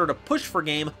monster to push for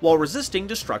game while resisting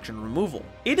destruction removal.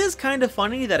 It is kind of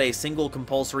funny that a single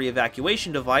compulsory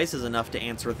evacuation device is enough to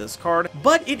answer this card,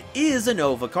 but it is a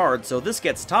Nova card, so this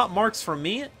gets top marks from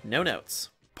me, no notes.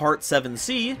 Part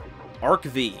 7C, Arc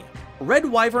V. Red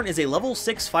Wyvern is a level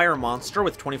 6 fire monster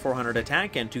with 2400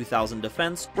 attack and 2000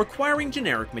 defense, requiring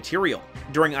generic material.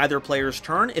 During either player's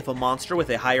turn, if a monster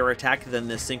with a higher attack than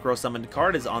this synchro summoned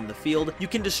card is on the field, you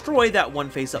can destroy that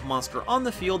one face-up monster on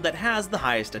the field that has the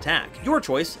highest attack. Your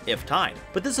choice if tied,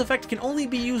 but this effect can only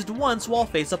be used once while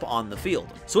face-up on the field.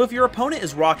 So if your opponent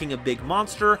is rocking a big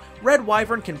monster, Red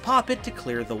Wyvern can pop it to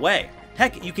clear the way.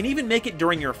 Heck, you can even make it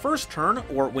during your first turn,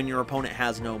 or when your opponent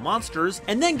has no monsters,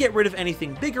 and then get rid of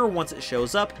anything bigger once it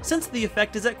shows up, since the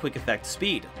effect is at quick effect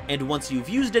speed. And once you've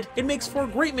used it, it makes for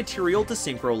great material to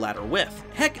synchro ladder with.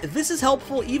 Heck, this is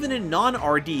helpful even in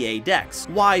non-RDA decks.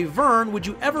 Why, Vern, would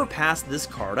you ever pass this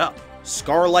card up?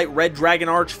 Scarlight Red Dragon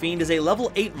Archfiend is a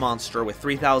level 8 monster with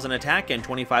 3000 attack and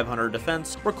 2500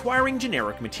 defense, requiring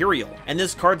generic material, and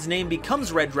this card's name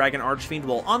becomes Red Dragon Archfiend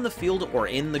while on the field or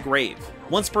in the grave.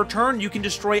 Once per turn, you can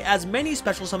destroy as many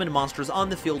special summoned monsters on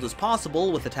the field as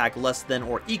possible with attack less than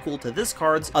or equal to this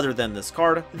card's other than this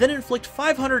card, then inflict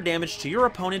 500 damage to your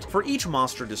opponent for each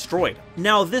monster destroyed.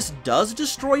 Now this does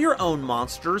destroy your own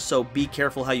monsters, so be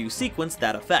careful how you sequence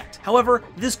that effect. However,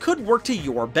 this could work to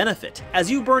your benefit, as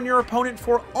you burn your opponent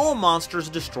for all monsters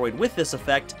destroyed with this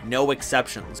effect, no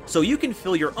exceptions, so you can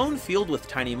fill your own field with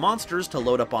tiny monsters to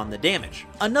load up on the damage.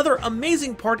 Another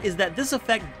amazing part is that this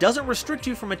effect doesn't restrict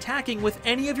you from attacking with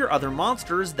any of your other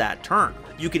monsters that turn.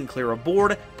 You can clear a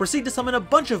board, proceed to summon a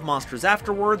bunch of monsters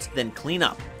afterwards, then clean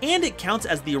up. And it counts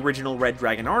as the original Red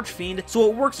Dragon Archfiend, so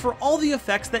it works for all the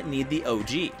effects that need the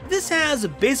OG. This has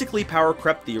basically power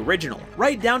crept the original,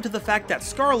 right down to the fact that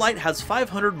Scarlight has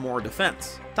 500 more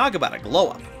defense. Talk about a glow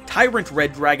up. Tyrant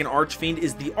Red Dragon Archfiend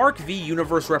is the Arc V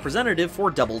universe representative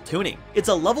for double tuning. It's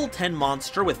a level 10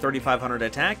 monster with 3500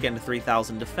 attack and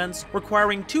 3000 defense,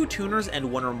 requiring 2 tuners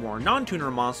and 1 or more non-tuner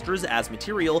monsters as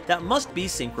material that must be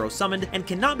synchro summoned and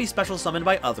cannot be special summoned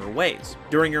by other ways.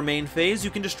 During your main phase,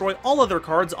 you can destroy all other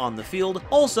cards on the field.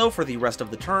 Also, for the rest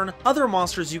of the turn, other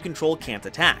monsters you control can't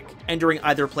attack. And during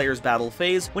either player's battle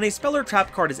phase, when a spell or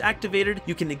trap card is activated,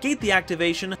 you can negate the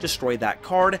activation, destroy that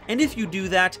card, and if you do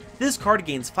that, this card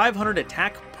gains 500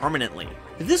 attack permanently.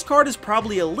 This card is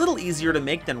probably a little easier to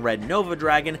make than Red Nova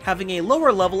Dragon, having a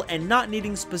lower level and not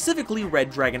needing specifically Red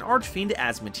Dragon Archfiend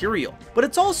as material. But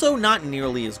it's also not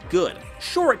nearly as good.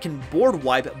 Sure, it can board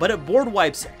wipe, but it board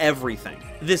wipes everything.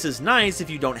 This is nice if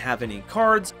you don't have any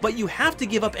cards, but you have to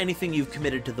give up anything you've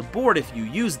committed to the board if you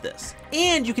use this.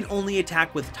 And you can only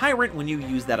attack with Tyrant when you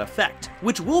use that effect,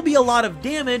 which will be a lot of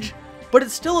damage, but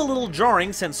it's still a little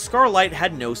jarring since Scarlight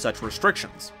had no such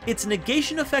restrictions. Its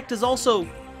negation effect is also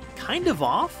kind of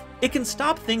off. It can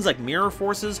stop things like mirror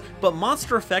forces, but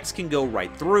monster effects can go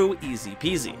right through, easy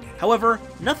peasy. However,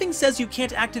 nothing says you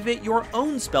can't activate your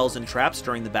own spells and traps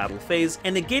during the battle phase,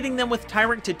 and negating them with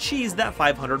Tyrant to cheese that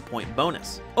 500 point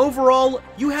bonus. Overall,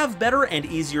 you have better and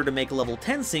easier to make level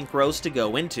 10 synchros to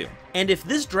go into. And if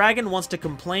this dragon wants to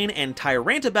complain and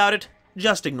Tyrant about it,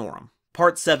 just ignore him.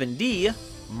 Part 7D,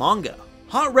 Manga.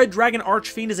 Hot Red Dragon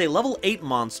Archfiend is a level 8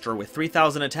 monster with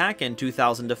 3000 attack and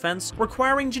 2000 defense,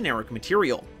 requiring generic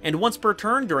material. And once per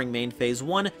turn during main phase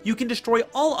 1, you can destroy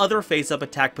all other face-up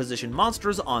attack position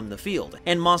monsters on the field,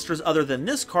 and monsters other than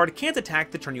this card can't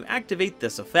attack the turn you activate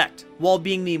this effect. While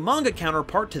being the manga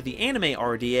counterpart to the anime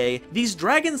RDA, these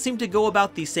dragons seem to go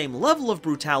about the same level of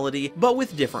brutality, but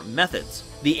with different methods.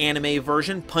 The anime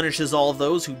version punishes all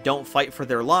those who don't fight for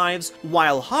their lives,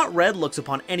 while Hot Red looks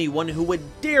upon anyone who would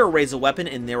dare raise a weapon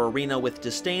in their arena with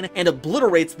disdain and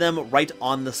obliterates them right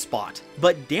on the spot.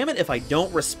 But damn it if I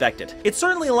don't respect it. It's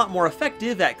certainly a lot more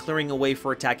effective at clearing a way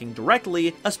for attacking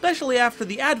directly, especially after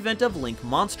the advent of Link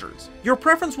monsters. Your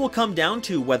preference will come down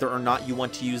to whether or not you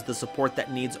want to use the support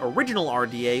that needs original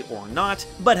RDA or not,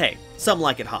 but hey, some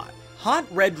like it hot. Hot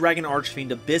Red Dragon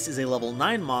Archfiend Abyss is a level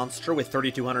 9 monster with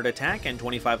 3200 attack and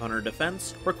 2500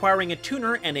 defense, requiring a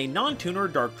tuner and a non-tuner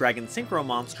Dark Dragon Synchro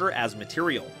monster as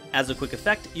material. As a quick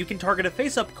effect, you can target a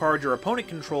face-up card your opponent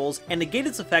controls and negate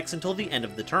its effects until the end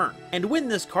of the turn. And when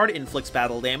this card inflicts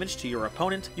battle damage to your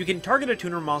opponent, you can target a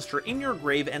tuner monster in your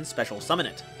grave and special summon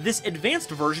it. This advanced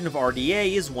version of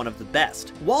RDA is one of the best,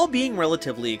 while being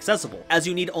relatively accessible, as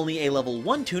you need only a level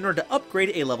 1 tuner to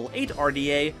upgrade a level 8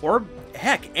 RDA, or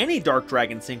heck, any Dark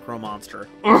Dragon Synchro monster.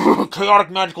 Chaotic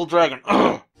Magical Dragon.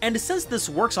 And since this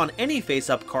works on any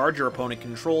face-up card your opponent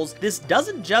controls, this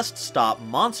doesn't just stop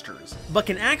monsters, but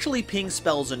can actually ping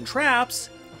spells and traps,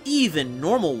 even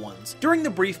normal ones, during the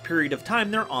brief period of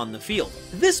time they're on the field.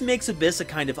 This makes Abyss a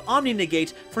kind of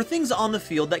omni-negate for things on the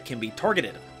field that can be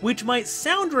targeted, which might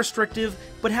sound restrictive,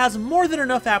 but has more than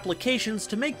enough applications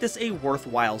to make this a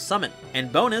worthwhile summon.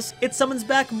 And bonus, it summons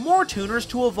back more tuners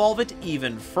to evolve it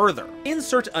even further.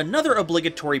 Insert another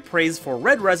obligatory praise for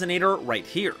Red Resonator right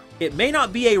here. It may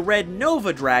not be a Red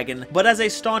Nova Dragon, but as a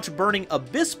staunch Burning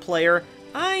Abyss player,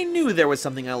 I knew there was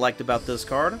something I liked about this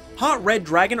card. Hot Red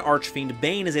Dragon Archfiend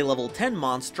Bane is a level 10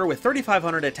 monster with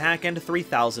 3500 attack and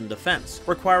 3000 defense,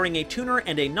 requiring a tuner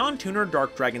and a non-tuner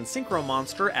Dark Dragon Synchro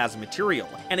monster as material,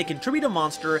 and a contribute a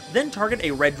monster, then target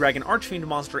a Red Dragon Archfiend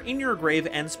monster in your grave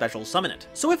and special summon it.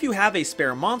 So if you have a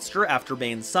spare monster after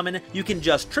Bane's summon, you can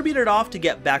just tribute it off to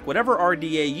get back whatever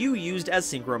RDA you used as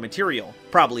synchro material,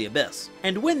 probably Abyss.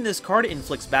 And when this card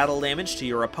inflicts battle damage to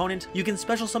your opponent, you can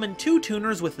special summon 2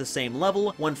 tuners with the same level,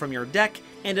 one from your deck,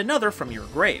 and another from your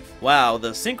grave. Wow,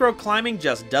 the synchro climbing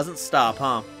just doesn't stop,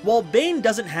 huh? While Bane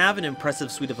doesn't have an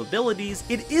impressive suite of abilities,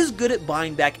 it is good at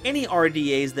buying back any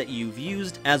RDAs that you've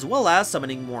used, as well as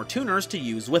summoning more tuners to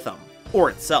use with them, or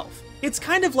itself. It's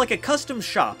kind of like a custom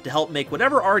shop to help make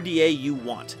whatever RDA you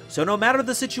want, so no matter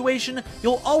the situation,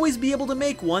 you'll always be able to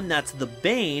make one that's the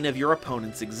bane of your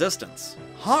opponent's existence.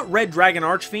 Hot Red Dragon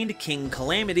Archfiend King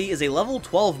Calamity is a level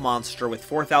 12 monster with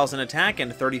 4000 attack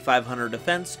and 3500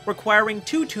 defense, requiring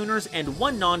 2 tuners and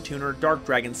 1 non-tuner Dark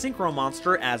Dragon Synchro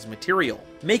monster as material,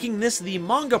 making this the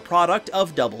manga product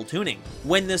of double tuning.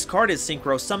 When this card is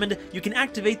synchro summoned, you can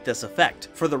activate this effect.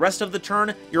 For the rest of the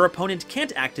turn, your opponent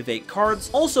can't activate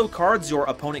cards, also cards your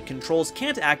opponent controls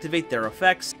can't activate their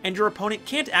effects, and your opponent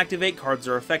can't activate cards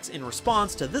or effects in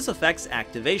response to this effect's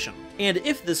activation. And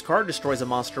if this card destroys a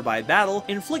monster by battle,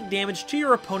 inflict damage to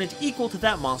your opponent equal to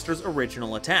that monster's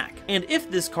original attack. And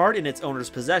if this card in its owner's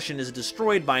possession is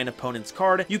destroyed by an opponent's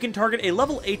card, you can target a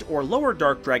level 8 or lower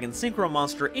Dark Dragon Synchro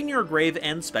monster in your grave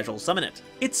and special summon it.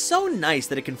 It's so nice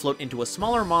that it can float into a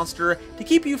smaller monster to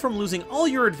keep you from losing all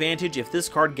your advantage if this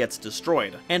card gets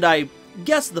destroyed. And I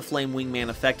guess the Flame Wingman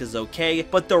effect is okay,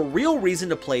 but the real reason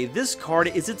to play this card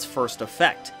is its first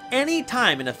effect.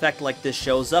 Anytime an effect like this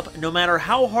shows up, no matter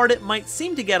how hard it might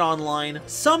seem to get online,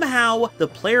 somehow the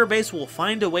player base will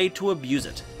find a way to abuse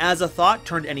it. As a thought,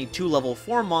 turned any 2 level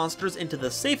 4 monsters into the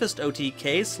safest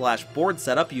OTK/board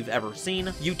setup you've ever seen.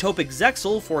 Utopic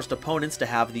Zexal forced opponents to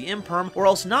have the imperm or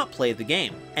else not play the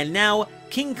game. And now,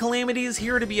 King Calamity is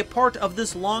here to be a part of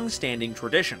this long-standing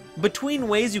tradition. Between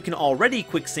ways you can already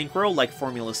quick synchro like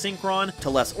Formula Synchron, to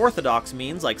less orthodox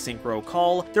means like Synchro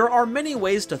Call, there are many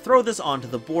ways to throw this onto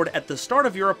the board at the start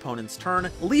of your opponent's turn,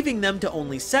 leaving them to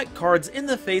only set cards in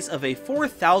the face of a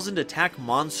 4000 attack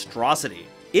monstrosity.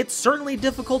 It's certainly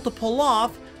difficult to pull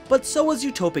off, but so is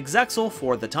Utopic Zexal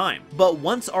for the time. But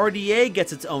once RDA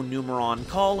gets its own Numeron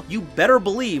call, you better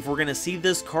believe we're gonna see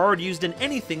this card used in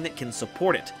anything that can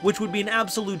support it, which would be an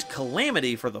absolute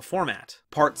calamity for the format.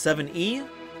 Part 7E,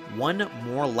 One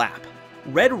More Lap.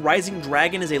 Red Rising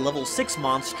Dragon is a level 6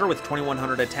 monster with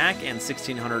 2100 attack and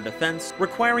 1600 defense,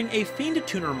 requiring a Fiend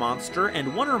Tuner monster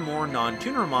and 1 or more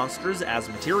non-tuner monsters as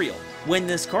material. When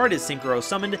this card is synchro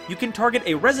summoned, you can target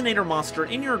a Resonator monster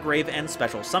in your grave and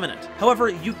special summon it. However,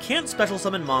 you can't special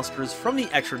summon monsters from the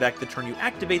extra deck the turn you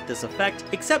activate this effect,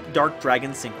 except Dark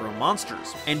Dragon Synchro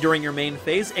monsters. And during your main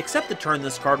phase, except the turn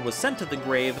this card was sent to the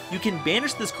grave, you can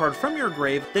banish this card from your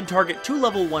grave, then target 2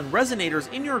 level 1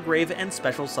 Resonators in your grave and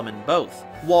special summon both.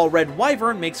 While Red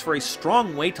Wyvern makes for a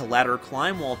strong way to ladder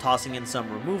climb while tossing in some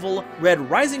removal, Red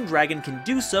Rising Dragon can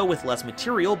do so with less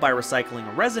material by recycling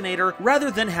a Resonator rather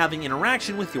than having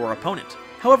interaction with your opponent.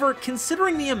 However,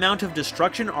 considering the amount of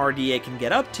destruction RDA can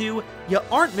get up to, you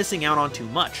aren't missing out on too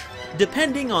much.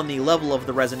 Depending on the level of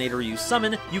the Resonator you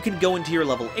summon, you can go into your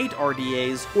level 8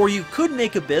 RDAs, or you could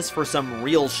make Abyss for some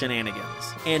real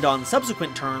shenanigans. And on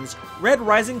subsequent turns, Red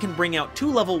Rising can bring out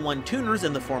 2 level 1 tuners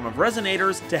in the form of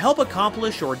Resonators to help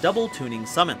accomplish your double tuning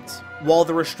summons. While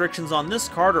the restrictions on this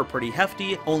card are pretty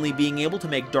hefty, only being able to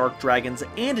make Dark Dragons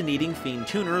and needing Fiend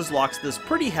tuners locks this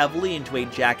pretty heavily into a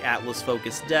Jack Atlas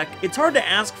focused deck, it's hard to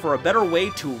ask for a better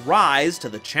way to rise to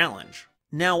the challenge.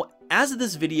 Now, as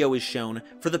this video is shown,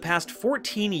 for the past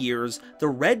 14 years, the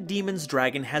Red Demon's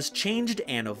Dragon has changed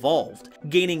and evolved,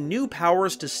 gaining new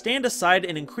powers to stand aside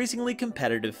an increasingly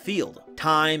competitive field.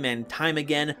 Time and time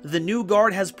again, the new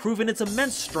guard has proven its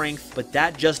immense strength, but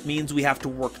that just means we have to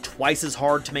work twice as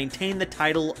hard to maintain the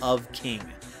title of King.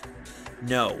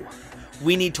 No.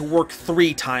 We need to work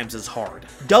 3 times as hard.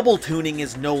 Double tuning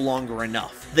is no longer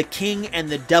enough. The King and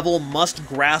the Devil must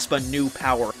grasp a new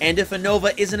power, and if a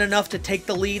Nova isn't enough to take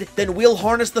the lead, then we'll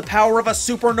harness the power of a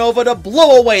Supernova to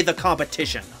blow away the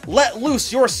competition. Let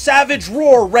loose your savage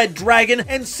roar, Red Dragon,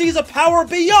 and seize a power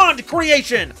beyond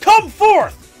creation! Come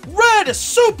forth, Red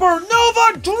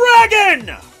Supernova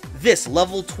Dragon! This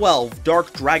level 12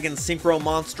 Dark Dragon Synchro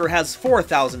monster has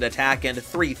 4,000 attack and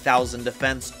 3,000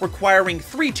 defense, requiring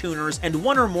 3 tuners and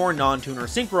 1 or more non-tuner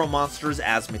Synchro monsters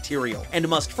as material, and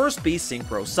must first be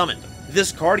Synchro summoned.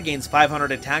 This card gains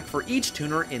 500 attack for each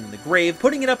tuner in the grave,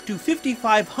 putting it up to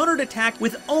 5,500 attack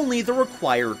with only the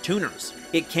required tuners.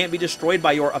 It can't be destroyed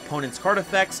by your opponent's card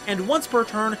effects, and once per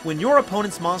turn, when your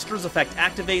opponent's monster's effect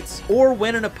activates, or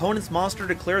when an opponent's monster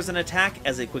declares an attack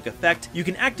as a quick effect, you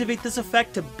can activate this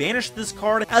effect to banish this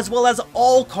card, as well as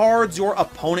all cards your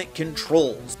opponent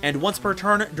controls. And once per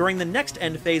turn, during the next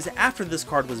end phase after this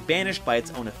card was banished by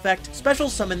its own effect, special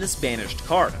summon this banished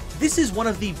card. This is one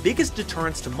of the biggest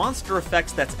deterrents to monster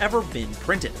effects that's ever been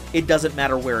printed. It doesn't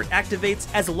matter where it activates,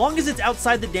 as long as it's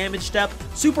outside the damage step,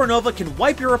 Supernova can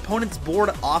wipe your opponent's board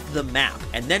off the map,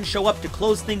 and then show up to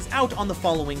close things out on the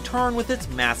following turn with its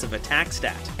massive attack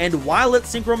stat. And while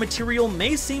its synchro material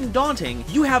may seem daunting,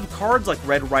 you have cards like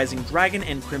Red Rising Dragon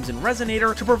and Crimson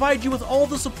Resonator to provide you with all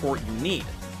the support you need.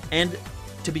 And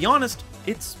to be honest,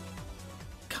 it's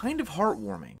kind of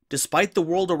heartwarming. Despite the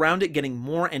world around it getting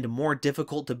more and more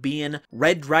difficult to be in,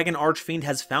 Red Dragon Archfiend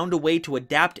has found a way to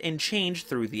adapt and change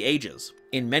through the ages.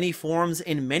 In many forms,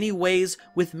 in many ways,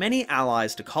 with many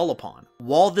allies to call upon.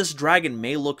 While this dragon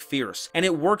may look fierce, and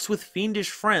it works with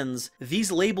fiendish friends,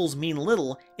 these labels mean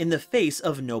little in the face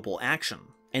of noble action.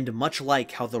 And much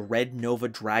like how the Red Nova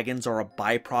Dragons are a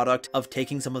byproduct of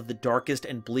taking some of the darkest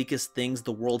and bleakest things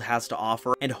the world has to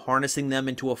offer and harnessing them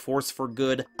into a force for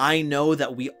good, I know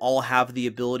that we all have the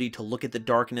ability to look at the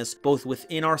darkness both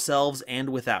within ourselves and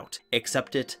without,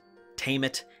 accept it, tame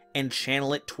it, and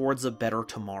channel it towards a better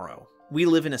tomorrow. We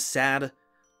live in a sad,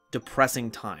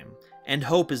 depressing time, and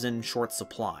hope is in short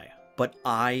supply. But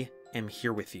I am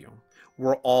here with you.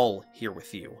 We're all here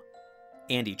with you.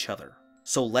 And each other.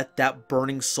 So let that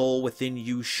burning soul within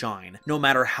you shine, no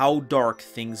matter how dark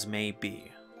things may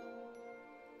be.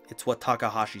 It's what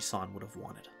Takahashi-san would have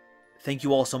wanted. Thank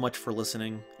you all so much for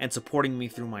listening, and supporting me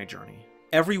through my journey.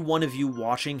 Every one of you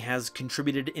watching has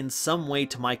contributed in some way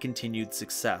to my continued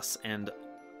success, and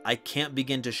I can't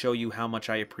begin to show you how much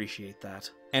I appreciate that.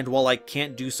 And while I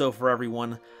can't do so for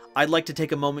everyone, I'd like to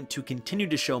take a moment to continue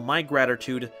to show my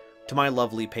gratitude to my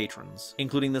lovely patrons,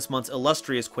 including this month's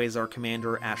illustrious Quasar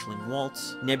Commander Ashling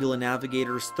Waltz, Nebula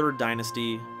Navigators 3rd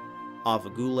Dynasty,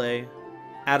 Avagule,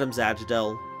 Adam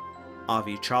Zajdel,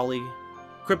 Avi Chali,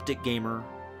 Cryptic Gamer,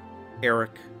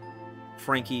 Eric,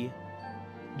 Frankie,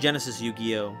 Genesis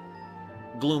Yugioh,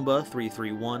 Gloomba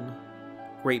 331,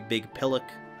 Great Big Pillock,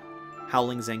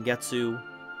 Howling Zangetsu,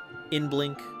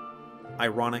 Inblink,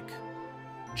 Ironic,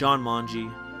 John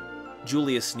Manji,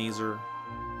 Julius Sneezer,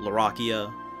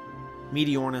 Larakia,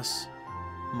 Meteornus,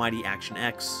 Mighty Action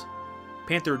X,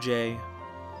 Panther J,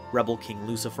 Rebel King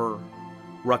Lucifer,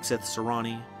 Ruxeth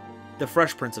Serrani, The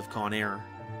Fresh Prince of Conair,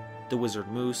 The Wizard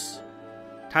Moose,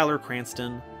 Tyler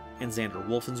Cranston and Xander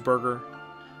Wolfensberger,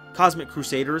 Cosmic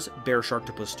Crusaders, Bear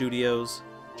Sharktopus Studios,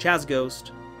 Chaz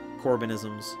Ghost,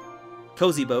 Corbinisms,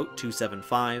 Cozy Boat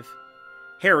 275,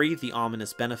 Harry the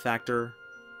Ominous Benefactor,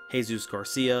 Jesus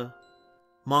Garcia,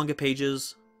 Manga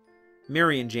Pages,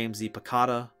 Marion James Z.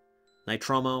 Picata,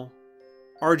 Nitromo,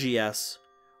 RGS,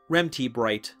 Rem T.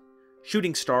 Bright,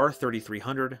 Shooting Star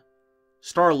 3300,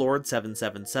 Star-Lord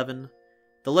 777,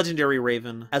 the Legendary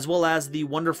Raven, as well as the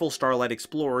wonderful Starlight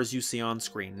Explorers you see on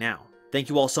screen now. Thank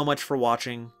you all so much for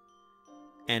watching,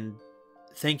 and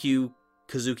thank you,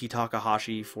 Kazuki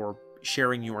Takahashi, for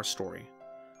sharing your story.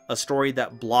 A story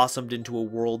that blossomed into a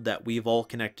world that we've all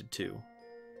connected to,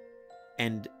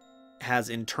 and has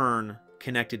in turn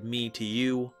connected me to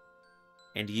you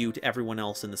and you to everyone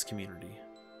else in this community.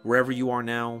 Wherever you are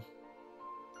now,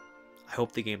 I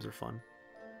hope the games are fun.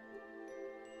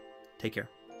 Take care.